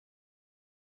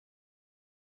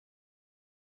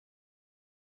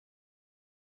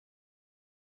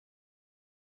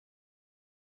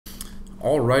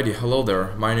Alrighty, hello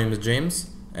there, my name is James,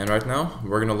 and right now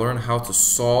we're gonna learn how to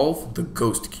solve the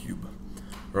ghost cube,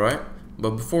 right?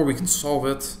 But before we can solve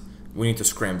it, we need to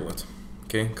scramble it,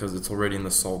 okay? Because it's already in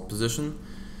the solved position.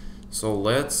 So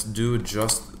let's do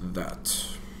just that.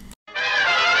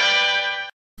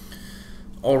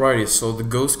 Alrighty, so the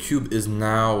ghost cube is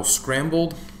now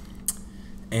scrambled,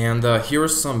 and here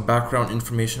is some background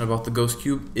information about the ghost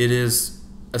cube. It's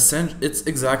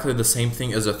exactly the same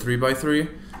thing as a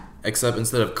 3x3, except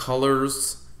instead of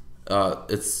colors,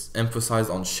 it's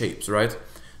emphasized on shapes, right?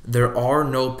 There are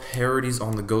no parodies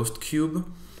on the ghost cube,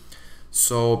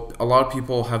 so a lot of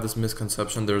people have this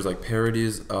misconception there's like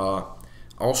parodies.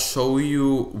 I'll show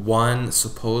you one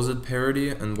supposed parody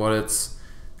and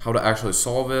how to actually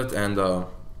solve it, and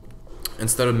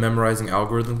instead of memorizing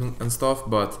algorithms and stuff.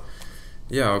 But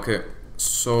yeah, okay,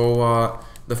 so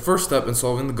the first step in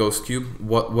solving the ghost cube,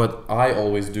 what I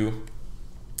always do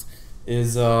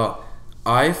is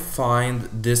I find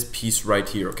this piece right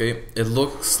here, okay? It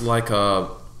looks like a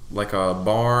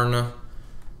barn,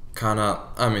 kinda.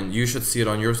 I mean, you should see it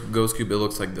on your ghost cube. It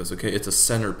looks like this, okay? It's a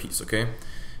centerpiece, okay?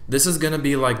 This is gonna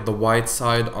be like the white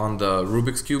side on the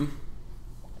Rubik's cube.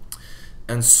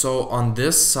 And so on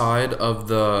this side of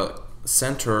the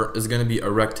center is gonna be a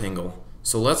rectangle.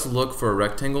 So let's look for a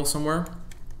rectangle somewhere.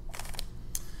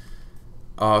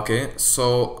 Okay,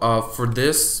 so for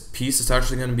this piece, it's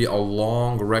actually going to be a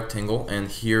long rectangle, and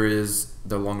here is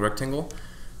the long rectangle.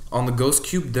 On the ghost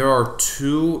cube, there are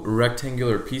two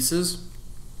rectangular pieces.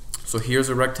 So here's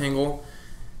a rectangle,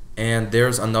 and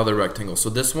there's another rectangle. So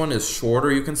this one is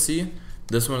shorter, you can see.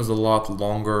 This one is a lot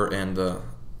longer, and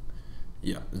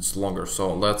yeah, it's longer.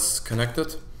 So let's connect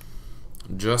it,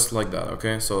 just like that,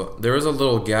 okay? So there is a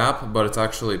little gap, but it's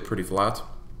actually pretty flat,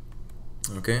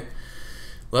 okay?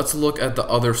 Let's look at the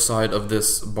other side of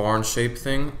this barn shape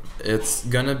thing. It's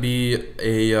gonna be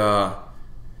I'm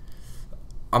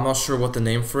not sure what the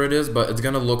name for it is, but it's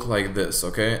gonna look like this,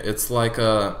 okay? It's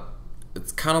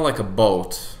kind of like a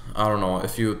boat. I don't know,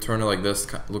 if you turn it like this,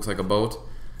 it looks like a boat,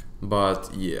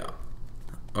 but yeah.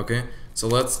 Okay, so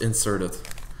let's insert it.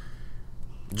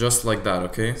 Just like that,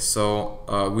 okay?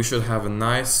 So we should have a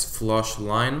nice flush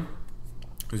line.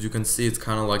 As you can see, it's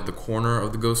kind of like the corner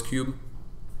of the ghost cube.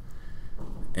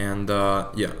 And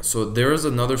yeah, so there is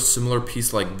another similar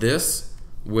piece like this,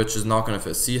 which is not going to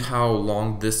fit. See how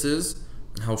long this is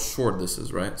and how short this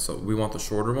is, right? So we want the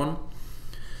shorter one.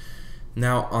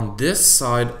 Now on this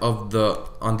side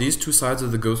on these two sides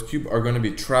of the ghost cube are going to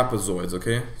be trapezoids,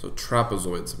 okay? So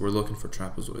trapezoids, we're looking for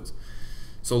trapezoids.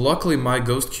 So luckily my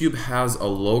ghost cube has a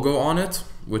logo on it,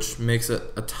 which makes it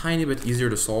a tiny bit easier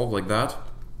to solve, like that.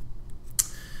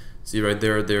 See right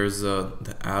there, there's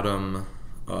the atom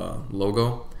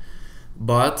logo.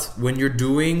 But when you're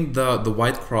doing the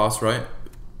white cross, right?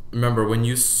 Remember, when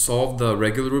you solve the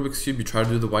regular Rubik's cube, you try to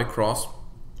do the white cross.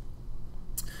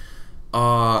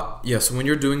 Yeah, so when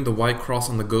you're doing the white cross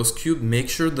on the ghost cube, make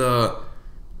sure the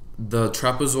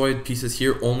trapezoid pieces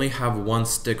here only have one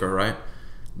sticker, right?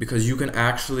 Because you can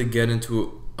actually get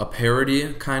into a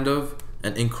parody, kind of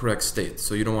an incorrect state,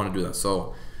 so you don't want to do that.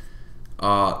 So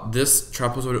this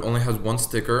trapezoid only has one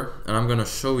sticker, and I'm gonna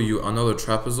show you another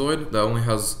trapezoid that only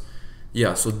has,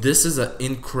 yeah, so this is an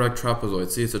incorrect trapezoid.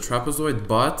 See, it's a trapezoid,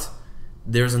 but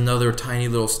there's another tiny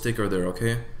little sticker there,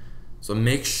 okay? So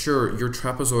make sure your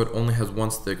trapezoid only has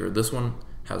one sticker. This one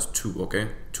has two, okay?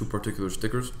 Two particular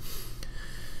stickers.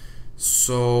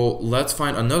 So let's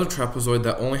find another trapezoid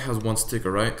that only has one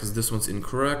sticker, right? Because this one's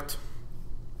incorrect,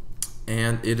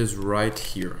 and it is right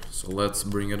here. So let's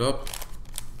bring it up.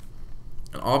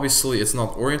 And obviously it's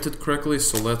not oriented correctly,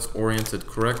 so let's orient it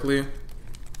correctly.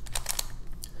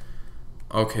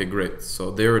 Okay, great.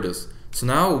 So there it is. So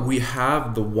now we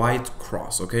have the white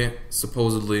cross, okay?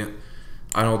 Supposedly,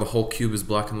 I know the whole cube is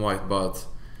black and white, but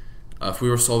if we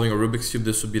were solving a Rubik's cube,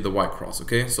 this would be the white cross,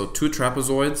 okay? So two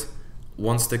trapezoids,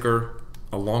 one sticker,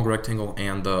 a long rectangle,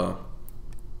 and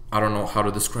I don't know how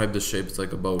to describe this shape. It's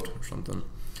like a boat or something.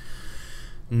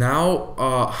 Now,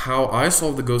 how I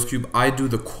solve the ghost cube, I do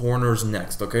the corners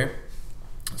next, okay?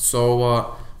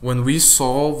 So when we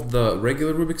solve the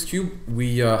regular Rubik's cube,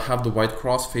 we have the white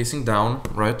cross facing down,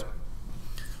 right?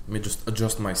 Let me just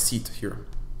adjust my seat here.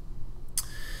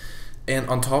 And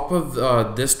on top of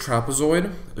this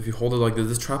trapezoid, if you hold it like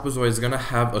this trapezoid is gonna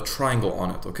have a triangle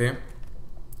on it, okay?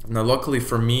 Now luckily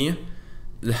for me,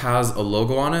 it has a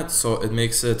logo on it, so it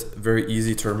makes it very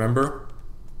easy to remember.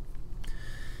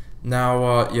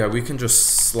 Now, yeah, we can just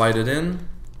slide it in,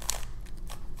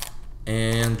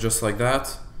 and just like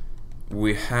that,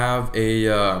 we have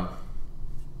a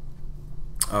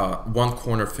one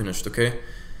corner finished, okay?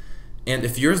 And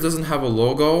if yours doesn't have a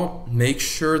logo, make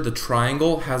sure the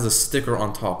triangle has a sticker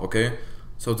on top, okay?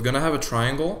 So it's gonna have a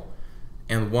triangle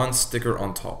and one sticker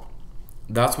on top.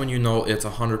 That's when you know it's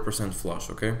 100% flush,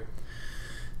 okay?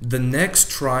 The next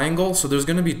triangle, so there's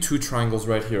gonna be two triangles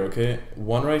right here, okay?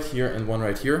 One right here and one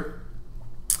right here.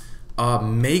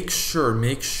 Make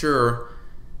sure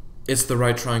it's the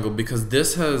right triangle, because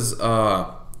this has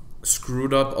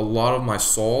screwed up a lot of my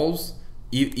solves.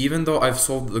 Even though I've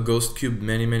solved the ghost cube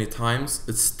many times,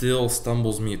 it still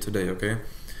stumbles me today, okay?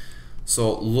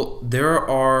 So look, there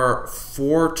are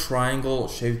 4 triangle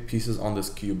shaped pieces on this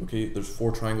cube, okay? There's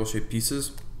 4 triangle shaped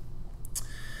pieces.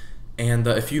 And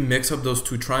if you mix up those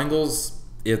 2 triangles,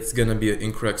 it's gonna be an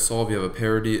incorrect solve. You have a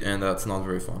parity, and that's not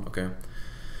very fun, okay?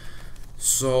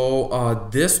 So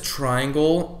this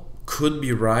triangle could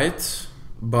be right,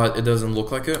 but it doesn't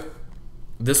look like it.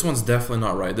 This one's definitely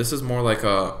not right. This is more like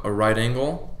a right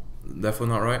angle. Definitely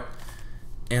not right.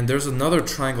 And there's another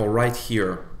triangle right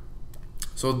here.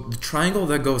 So the triangle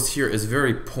that goes here is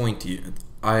very pointy.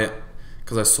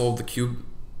 Because I solved the cube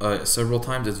several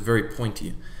times, it's very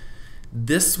pointy.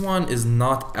 This one is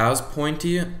not as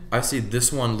pointy. I see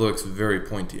this one looks very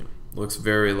pointy. Looks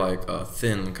very like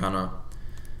thin kind of.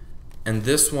 And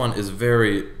this one is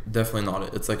definitely not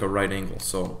it. It's like a right angle.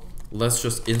 So let's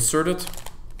just insert it.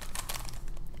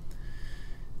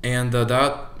 And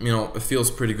that, you know, it feels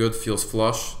pretty good, feels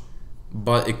flush,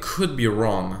 but it could be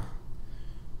wrong.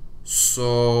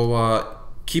 So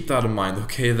keep that in mind,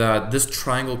 okay, that this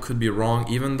triangle could be wrong,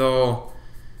 even though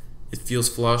it feels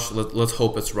flush. Let's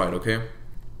hope it's right, okay?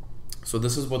 So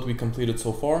this is what we completed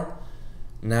so far.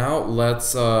 Now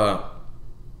let's turn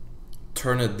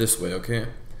it this way, okay?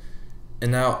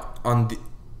 And now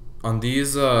on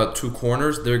these 2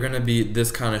 corners, they're gonna be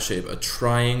this kind of shape, a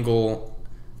triangle.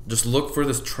 Just look for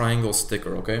this triangle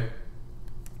sticker, okay?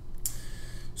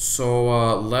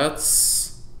 So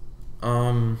let's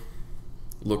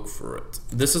look for it.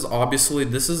 This is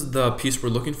the piece we're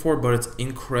looking for, but it's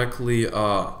incorrectly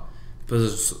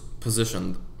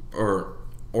positioned or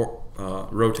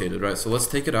rotated, right? So let's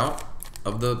take it out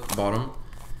of the bottom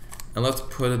and let's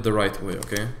put it the right way,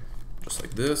 okay? Just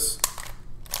like this.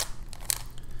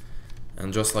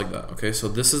 And just like that, okay? So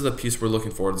this is the piece we're looking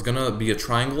for. It's gonna be a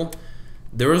triangle.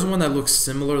 There is one that looks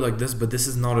similar like this, but this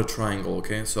is not a triangle,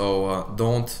 okay? So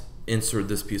don't insert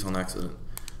this piece on accident.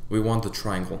 We want the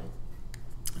triangle.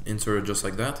 Insert it just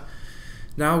like that.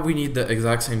 Now we need the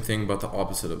exact same thing, but the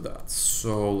opposite of that.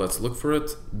 So let's look for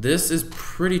it. This is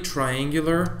pretty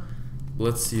triangular.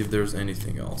 Let's see if there's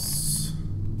anything else.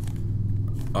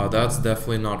 That's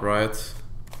definitely not right.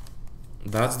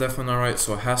 That's definitely not right.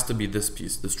 So it has to be this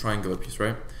piece, this triangular piece,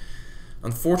 right?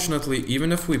 Unfortunately,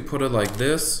 even if we put it like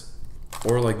this,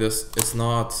 or like this, it's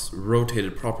not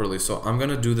rotated properly. So I'm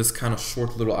gonna do this kind of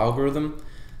short little algorithm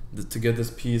to get this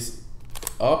piece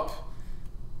up,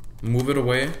 move it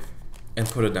away, and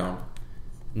put it down.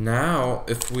 Now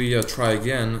if we try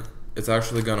again, it's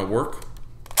actually gonna work.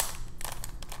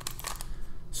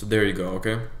 So there you go,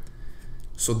 okay?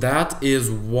 So that is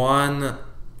one,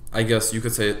 I guess you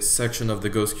could say, section of the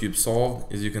ghost cube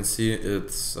solved. As you can see,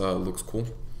 it looks cool.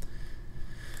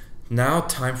 Now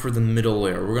time for the middle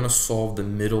layer. We're gonna solve the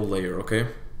middle layer, okay?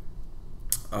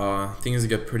 Things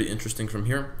get pretty interesting from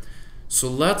here. So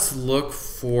let's look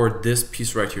for this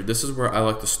piece right here. This is where I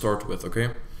like to start with,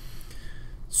 okay?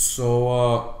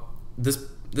 So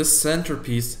this center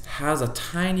piece has a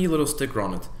tiny little sticker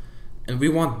on it. And we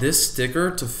want this sticker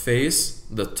to face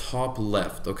the top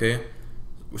left, okay?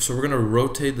 So we're gonna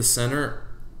rotate the center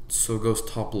so it goes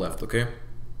top left, okay?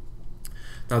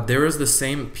 Now there is the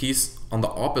same piece on the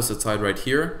opposite side right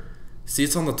here. See,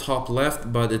 it's on the top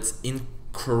left, but it's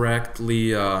incorrectly,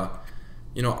 you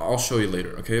know, I'll show you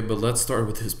later, okay? But let's start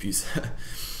with this piece.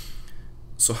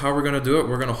 So how we're gonna do it,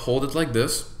 we're gonna hold it like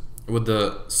this with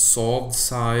the solved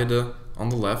side on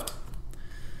the left.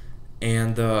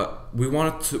 And we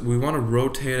want to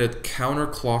rotate it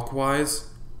counterclockwise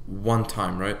 1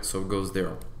 time, right? So it goes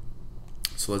there.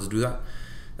 So let's do that.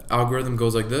 The algorithm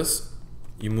goes like this.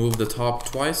 You move the top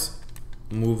twice,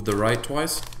 move the right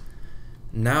twice.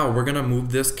 Now we're gonna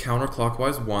move this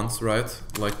counterclockwise once, right?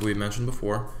 Like we mentioned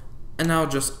before. And now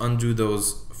just undo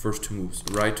those first 2 moves.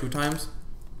 Right 2 times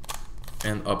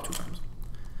and up 2 times.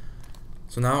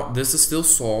 So now this is still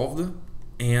solved,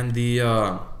 and the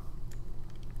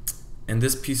and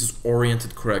this piece is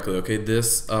oriented correctly, okay?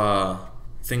 This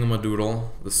thingamadoodle,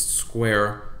 this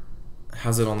square,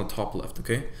 has it on the top left,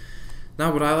 okay?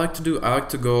 Now what I like to do, I like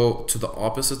to go to the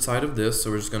opposite side of this,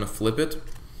 so we're just gonna flip it.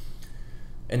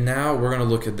 And now we're gonna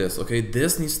look at this, okay?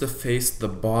 This needs to face the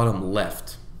bottom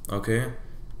left, okay?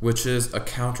 Which is a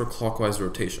counterclockwise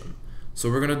rotation. So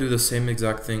we're gonna do the same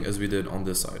exact thing as we did on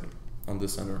this side, on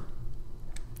this center.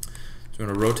 So we're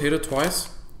gonna rotate it twice,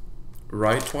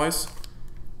 right twice,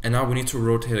 and now we need to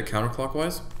rotate it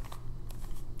counterclockwise.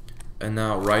 And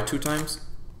now right 2 times,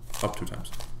 up 2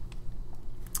 times.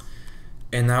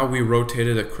 And now we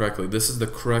rotated it correctly. This is the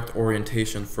correct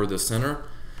orientation for the center.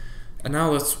 And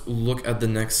now let's look at the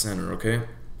next center, okay?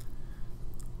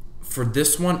 For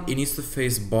this one, it needs to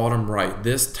face bottom right.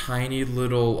 This tiny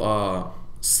little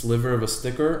sliver of a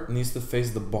sticker needs to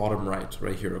face the bottom right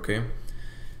here, okay?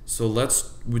 So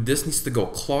this needs to go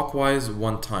clockwise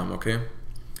 1 time, okay?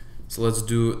 So let's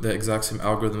do the exact same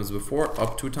algorithm as before.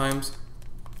 Up 2 times,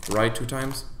 right 2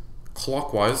 times,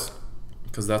 clockwise,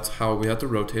 because that's how we had to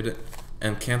rotate it,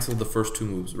 and cancel the first 2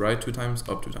 moves. Right 2 times,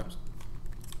 up 2 times.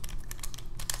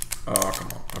 Oh, come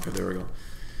on. Okay, there we go.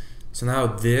 So now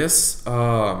this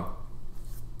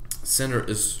center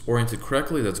is oriented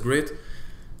correctly. That's great.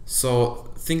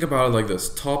 So think about it like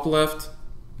this. Top left,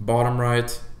 bottom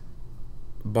right,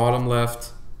 bottom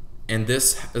left, and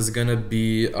this is going to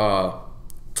be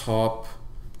top...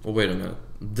 Oh, wait a minute.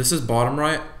 This is bottom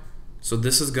right, so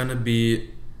this is going to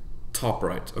be top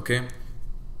right, okay?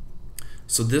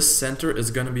 So this center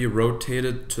is going to be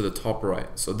rotated to the top right.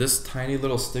 So this tiny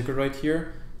little sticker right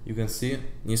here, you can see,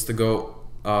 needs to go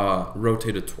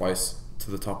rotated twice to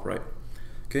the top right.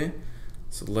 Okay,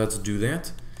 so let's do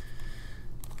that.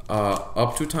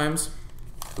 Up 2 times,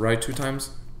 right 2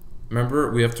 times.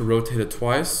 Remember, we have to rotate it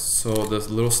twice, so this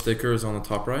little sticker is on the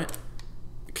top right.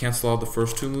 Cancel out the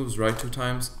first 2 moves, right 2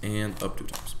 times and up 2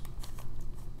 times.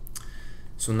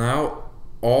 So now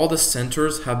all the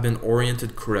centers have been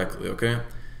oriented correctly, okay?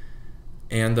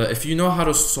 And if you know how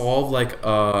to solve like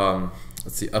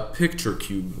let's see, a picture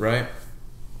cube, right?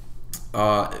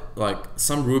 Like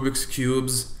some Rubik's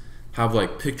cubes have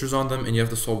like pictures on them and you have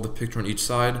to solve the picture on each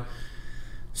side.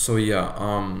 So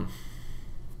yeah,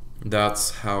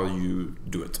 that's how you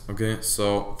do it, okay?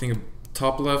 So think of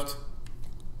top left,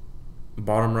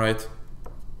 bottom right,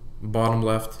 bottom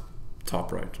left,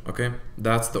 top right, okay?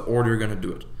 That's the order you're gonna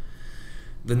do it.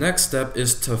 The next step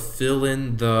is to fill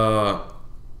in the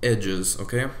edges,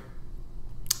 okay?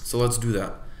 So let's do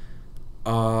that.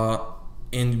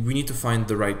 And we need to find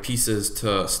the right pieces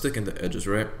to stick in the edges,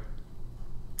 right?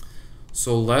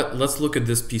 So let's look at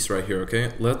this piece right here,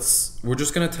 okay? We're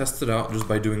just gonna test it out just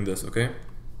by doing this, okay?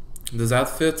 Does that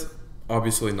fit?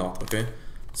 Obviously not, okay?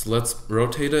 So let's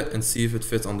rotate it and see if it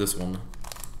fits on this one.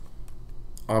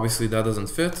 Obviously that doesn't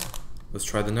fit. Let's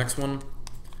try the next one.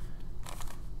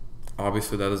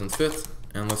 Obviously that doesn't fit,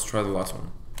 and let's try the last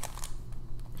one.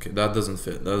 Okay, that doesn't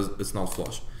fit. It's not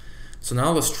flush. So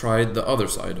now let's try the other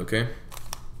side, okay?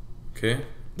 Okay,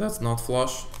 that's not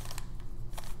flush.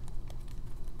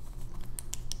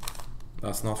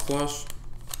 That's not flush.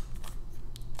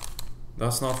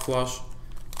 That's not flush.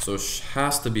 So it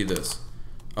has to be this.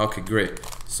 Okay, great.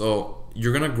 So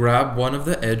you're gonna grab one of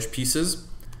the edge pieces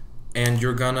and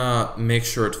you're gonna make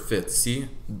sure it fits. See,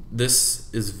 this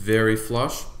is very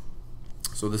flush.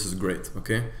 So this is great,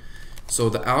 okay? So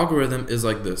the algorithm is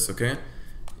like this, okay?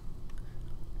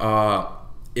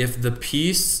 If the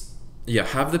piece,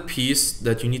 have the piece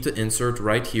that you need to insert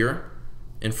right here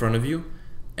in front of you,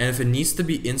 and if it needs to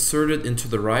be inserted into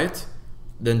the right,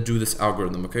 then do this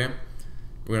algorithm, okay?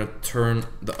 We're gonna turn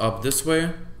the up this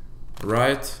way,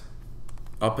 right,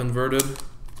 up inverted,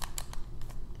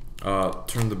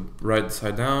 turn the right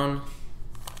side down,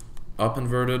 up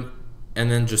inverted, and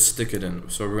then just stick it in.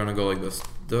 So we're gonna go like this.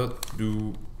 Do.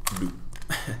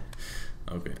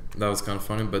 Okay, that was kind of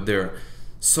funny, but there.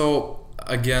 So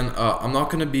again, I'm not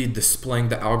gonna be displaying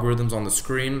the algorithms on the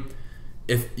screen.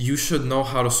 If you should know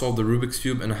how to solve the Rubik's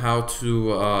Cube and how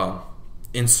to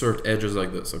insert edges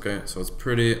like this, okay? So it's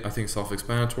pretty, I think,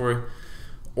 self-explanatory.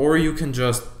 Or you can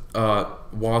just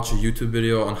watch a YouTube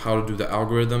video on how to do the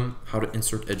algorithm, how to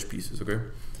insert edge pieces, okay?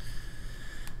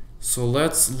 So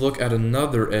let's look at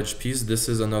another edge piece. This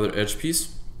is another edge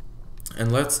piece.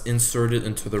 And let's insert it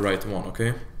into the right one,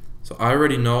 okay? So I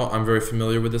already know, I'm very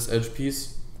familiar with this edge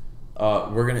piece.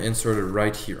 We're gonna insert it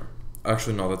right here.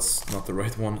 Actually, no, that's not the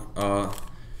right one.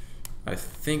 I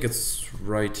think it's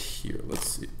right here. Let's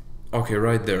see. Okay,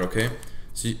 right there, okay?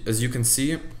 So as you can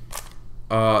see,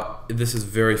 this is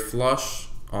very flush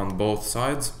on both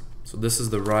sides. So this is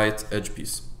the right edge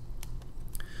piece.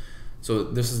 So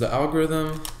this is the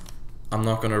algorithm. I'm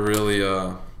not gonna really,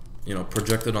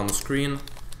 project it on the screen,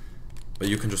 but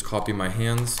you can just copy my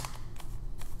hands.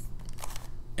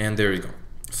 And there you go.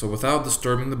 So without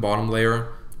disturbing the bottom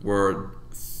layer, we're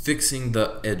fixing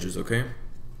the edges, okay?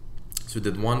 So we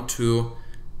did 1, 2,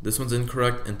 this one's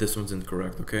incorrect, and this one's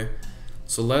incorrect, okay?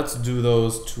 So let's do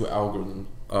those 2 algorithms.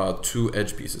 two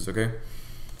edge pieces, okay?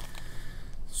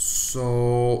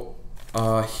 So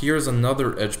here's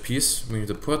another edge piece we need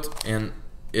to put, and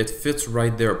it fits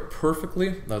right there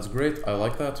perfectly. That's great, I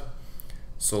like that.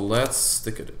 So let's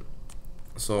stick it in.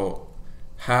 So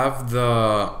have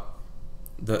the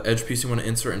edge piece you want to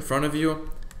insert in front of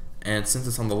you, and since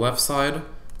it's on the left side,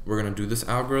 we're gonna do this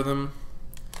algorithm: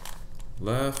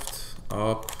 left,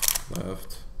 up,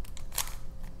 left,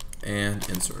 and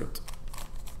insert it.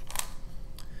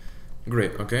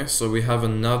 Great, okay, so we have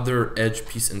another edge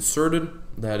piece inserted.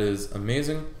 That is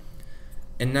amazing.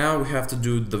 And now we have to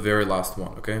do the very last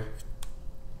one, okay?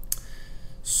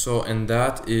 So, and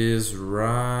that is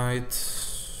right,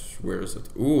 where is it?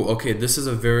 Ooh, okay, this is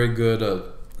a very good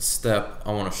step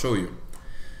I want to show you.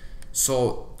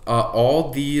 So,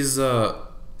 all these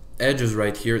edges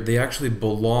right here, they actually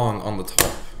belong on the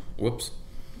top. Whoops.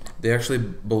 They actually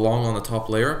belong on the top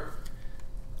layer.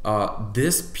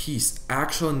 This piece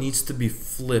actually needs to be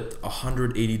flipped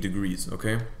 180 degrees,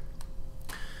 okay?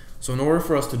 So in order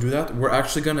for us to do that, we're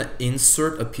actually gonna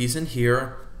insert a piece in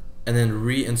here and then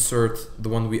reinsert the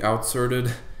one we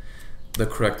outserted the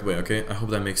correct way, okay? I hope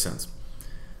that makes sense.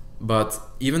 But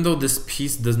even though this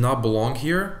piece does not belong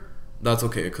here, that's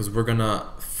okay, because we're gonna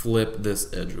flip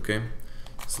this edge, okay?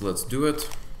 So let's do it.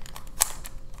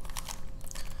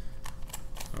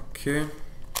 Okay.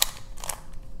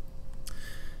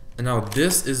 And now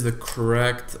this is the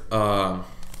correct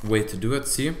way to do it,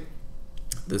 see?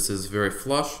 This is very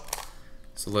flush,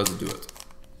 so let's do it.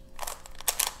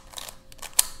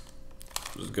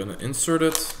 Just gonna insert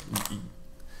it,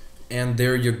 and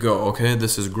there you go, okay?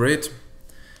 This is great.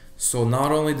 So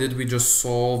not only did we just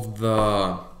solve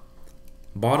the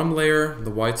bottom layer,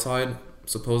 the white side,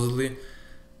 supposedly,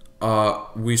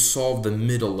 we solved the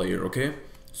middle layer, okay?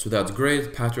 So that's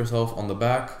great, pat yourself on the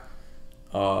back.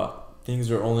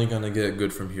 Things are only gonna get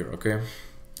good from here, okay?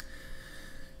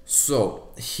 So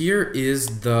here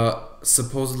is the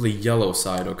supposedly yellow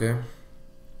side, okay?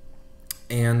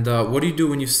 And what do you do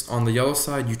when you, on the yellow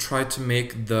side, you try to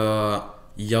make the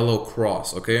yellow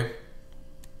cross, okay?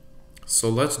 So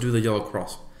let's do the yellow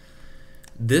cross.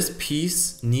 This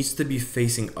piece needs to be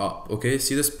facing up, okay?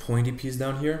 See this pointy piece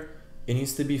down here? It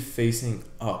needs to be facing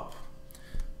up,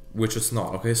 which it's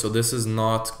not, okay? So this is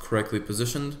not correctly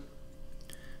positioned.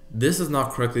 This is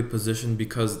not correctly positioned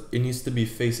because it needs to be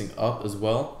facing up as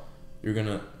well.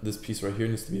 This piece right here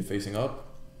needs to be facing up.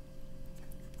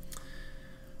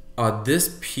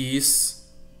 This piece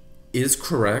is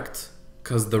correct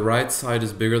because the right side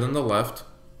is bigger than the left.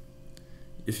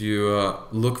 If you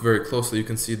look very closely, you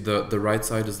can see the right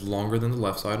side is longer than the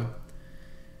left side.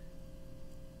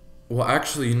 Well,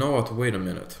 actually, you know what? Wait a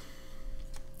minute.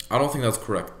 I don't think that's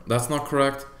correct. That's not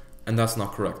correct, and that's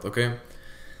not correct, okay?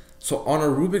 So on a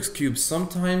Rubik's Cube,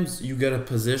 sometimes you get a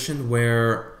position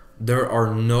where there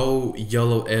are no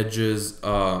yellow edges,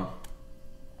 on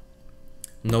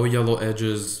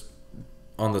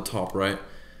the top, right?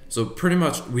 So pretty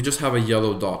much we just have a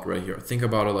yellow dot right here. Think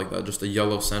about it like that, just a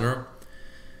yellow center.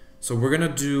 So we're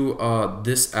gonna do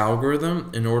this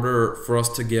algorithm in order for us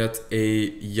to get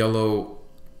a yellow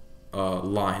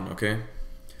line, okay?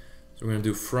 So we're gonna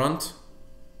do front.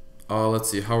 Let's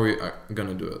see, how are we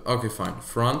gonna do it? Okay, fine.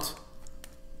 Front,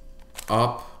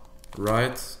 up,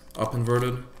 right, up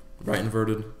inverted, right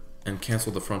inverted, and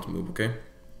cancel the front move, okay?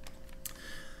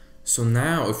 So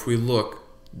now if we look,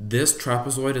 this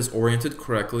trapezoid is oriented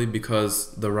correctly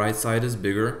because the right side is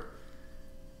bigger,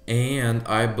 and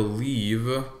I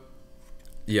believe,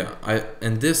 yeah,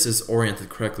 and this is oriented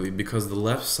correctly because the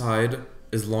left side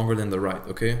is longer than the right,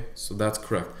 okay? So that's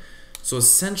correct. So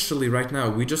essentially right now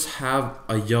we just have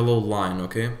a yellow line,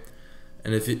 okay?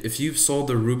 And if you've solved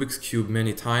the Rubik's Cube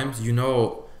many times, you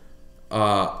know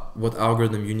what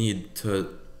algorithm you need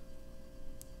to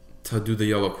do the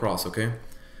yellow cross, okay?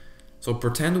 So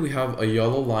pretend we have a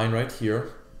yellow line right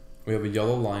here. We have a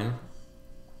yellow line.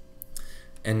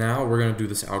 And now we're gonna do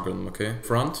this algorithm, okay?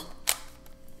 Front,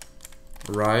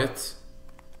 right,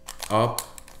 up,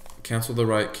 cancel the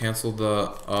right, cancel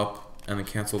the up, and then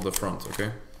cancel the front,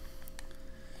 okay?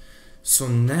 So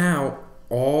now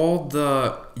all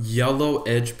the yellow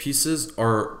edge pieces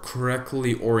are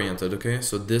correctly oriented, okay?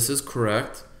 So this is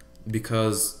correct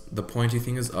because the pointy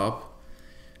thing is up.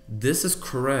 This is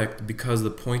correct because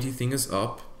the pointy thing is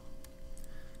up.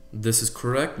 This is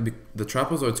correct, the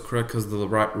trapezoid is correct because the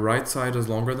right side is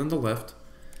longer than the left.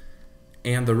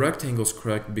 And the rectangle is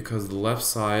correct because the left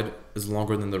side is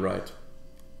longer than the right.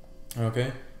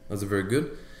 Okay, that's very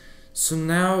good. So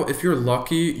now, if you're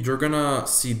lucky, you're gonna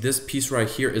see this piece right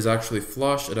here is actually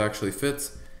flush, it actually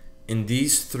fits, and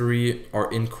these three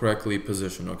are incorrectly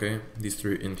positioned, okay? These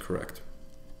three are incorrect.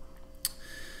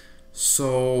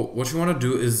 So what you want to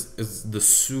do is the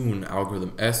SUNE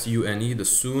algorithm, SUNE. The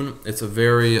SUNE, it's a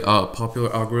very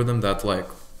popular algorithm that like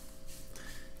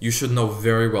you should know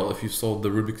very well if you've solved the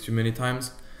Rubik's Cube many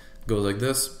times. It goes like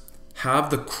this: have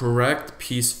the correct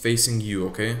piece facing you.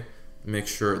 Okay, make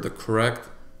sure the correct.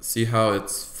 See how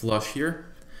it's flush here?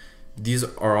 These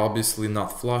are obviously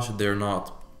not flush; they're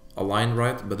not aligned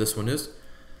right, but this one is.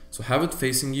 So have it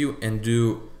facing you and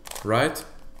do right,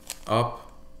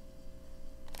 up,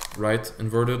 right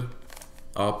inverted,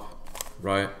 up,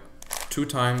 right, 2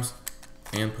 times,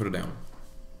 and put it down.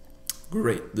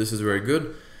 Great, this is very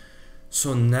good.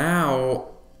 So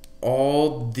now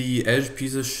all the edge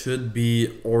pieces should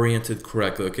be oriented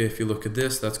correctly. Okay, if you look at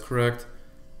this, that's correct.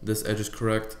 This edge is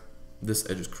correct. This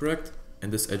edge is correct,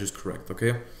 and this edge is correct.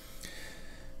 Okay.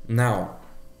 Now,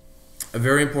 a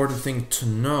very important thing to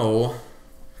know.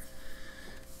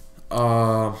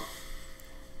 You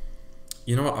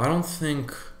know what? I don't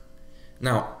think.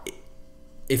 Now,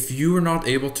 if you are not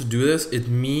able to do this, it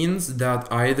means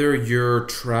that either your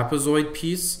trapezoid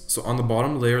piece, so on the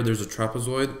bottom layer there's a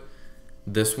trapezoid,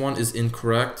 this one is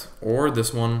incorrect, or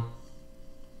this one,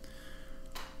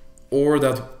 or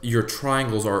that your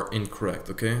triangles are incorrect,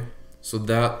 okay? So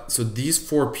these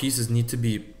 4 pieces need to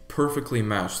be perfectly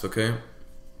matched, okay?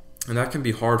 And that can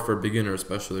be hard for a beginner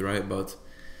especially, right? But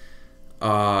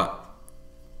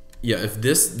yeah, if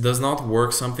this does not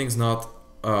work, something's not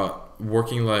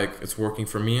working like it's working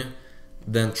for me,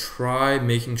 then try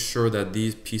making sure that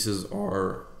these pieces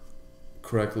are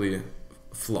correctly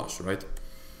flush, right?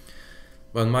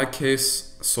 But in my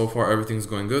case, so far everything's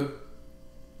going good.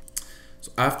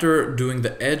 So after doing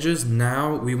the edges,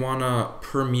 now we want to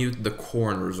permute the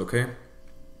corners, okay?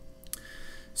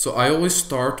 So I always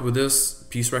start with this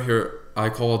piece right here. I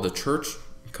call it the church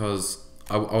because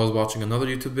I was watching another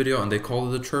YouTube video and they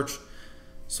called it the church.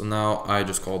 So now I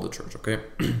just call it the church, okay?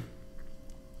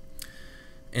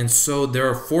 And so there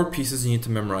are 4 pieces you need to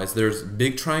memorize. There's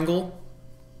big triangle,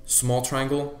 small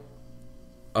triangle,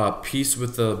 a piece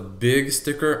with a big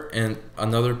sticker, and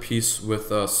another piece with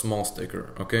a small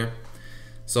sticker, okay?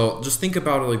 So just think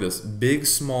about it like this: big,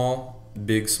 small,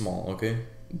 okay?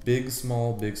 Big,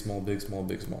 small, big, small, big, small,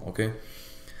 big, small, okay?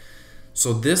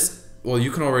 So this, well,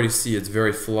 you can already see it's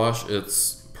very flush,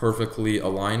 it's perfectly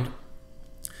aligned.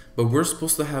 But we're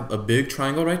supposed to have a big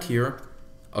triangle right here,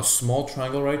 a small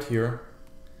triangle right here,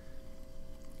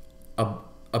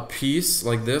 a piece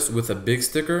like this with a big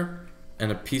sticker,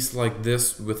 and a piece like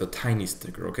this with a tiny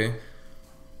sticker, okay?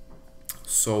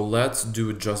 So let's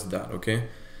do just that, okay?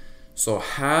 So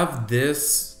have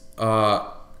this,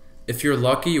 if you're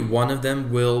lucky, one of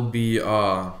them will be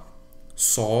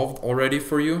solved already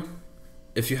for you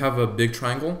if you have a big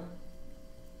triangle.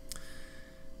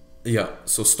 Yeah,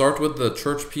 so start with the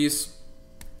church piece,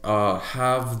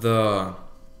 have the,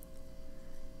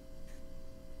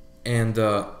 and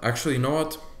actually, you know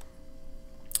what?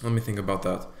 Let me think about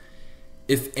that.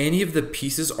 If any of the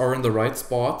pieces are in the right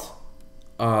spot,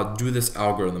 do this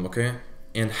algorithm, okay?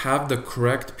 And have the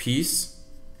correct piece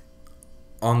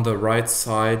on the right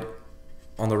side,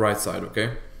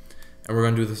 okay? And we're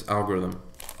gonna do this algorithm: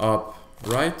 up,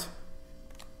 right,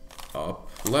 up,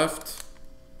 left,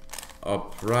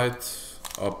 up, right,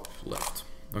 up, left,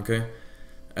 okay?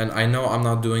 And I know I'm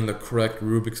not doing the correct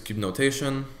Rubik's Cube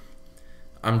notation.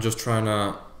 I'm just trying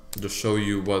to just show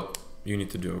you what you need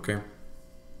to do, okay?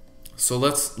 So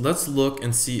let's look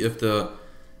and see if the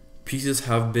pieces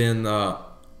have been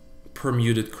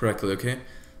permuted correctly, okay?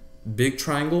 Big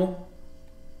triangle,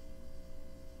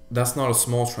 that's not a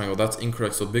small triangle, that's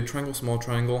incorrect. So big triangle, small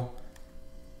triangle,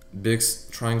 big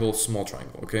triangle, small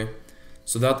triangle, okay?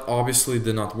 So that obviously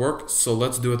did not work, so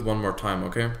let's do it one more time,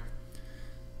 okay?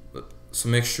 So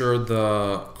make sure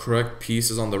the correct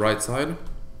piece is on the right side.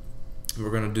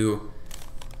 We're gonna do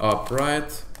up,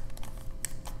 right,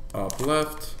 up,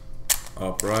 left,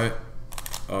 up, right,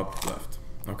 up, left,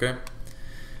 okay?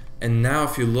 And now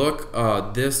if you look,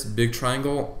 this big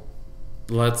triangle,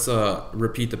 let's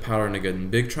repeat the pattern again.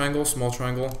 Big triangle, small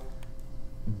triangle,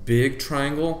 big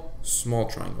triangle, small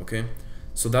triangle, okay?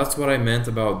 So that's what I meant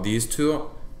about these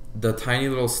two. The tiny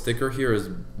little sticker here is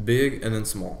big and then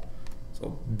small.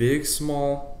 So big,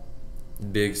 small,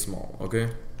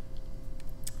 okay?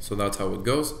 So that's how it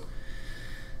goes.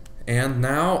 And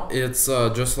now it's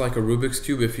just like a Rubik's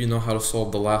Cube. If you know how to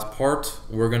solve the last part,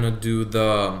 we're gonna do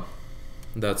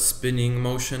that spinning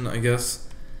motion, I guess.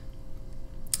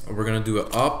 We're gonna do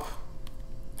it up,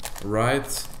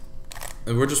 right,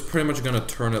 and we're just pretty much gonna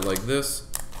turn it like this,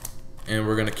 and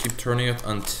we're gonna keep turning it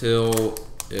until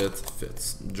it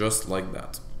fits, just like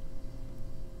that.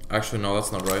 Actually, no,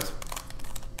 that's not right.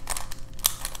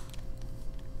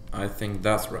 I think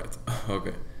that's right.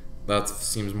 Okay, that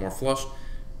seems more flush.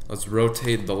 Let's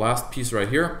rotate the last piece right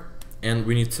here, and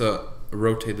we need to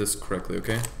rotate this correctly,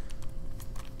 okay?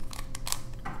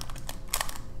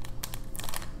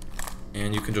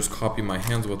 And you can just copy my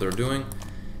hands what they're doing.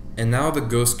 And now the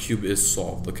ghost cube is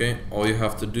solved, okay? All you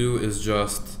have to do is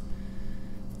just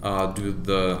do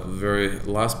the very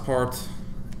last part,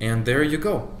 and there you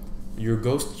go. Your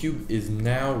ghost cube is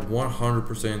now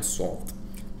 100% solved.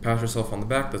 Pat yourself on the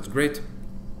back, that's great.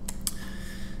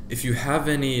 If you have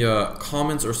any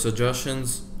comments or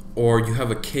suggestions, or you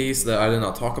have a case that I did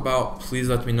not talk about, please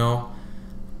let me know.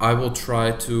 I will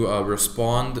try to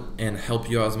respond and help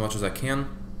you out as much as I can.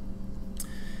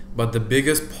 But the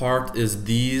biggest part is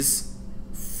these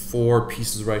 4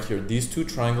 pieces right here. These 2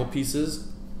 triangle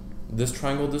pieces, this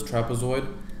triangle, this trapezoid,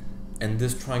 and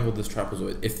this triangle, this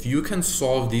trapezoid. If you can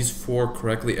solve these 4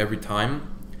 correctly every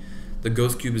time, the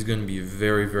ghost cube is going to be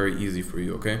very, very easy for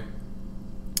you, okay?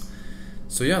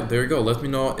 So yeah, there you go. Let me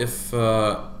know if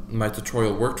my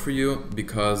tutorial worked for you,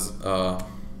 because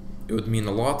it would mean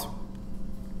a lot.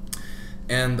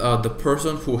 And the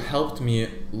person who helped me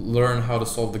learn how to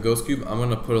solve the ghost cube, I'm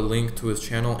gonna put a link to his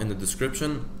channel in the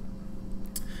description.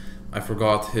 I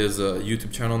forgot his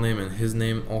YouTube channel name and his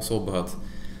name also, but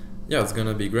yeah, it's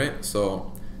gonna be great.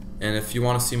 So, and if you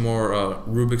want to see more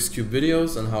Rubik's Cube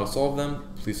videos and how to solve them,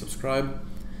 please subscribe.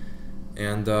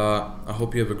 And I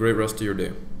hope you have a great rest of your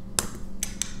day.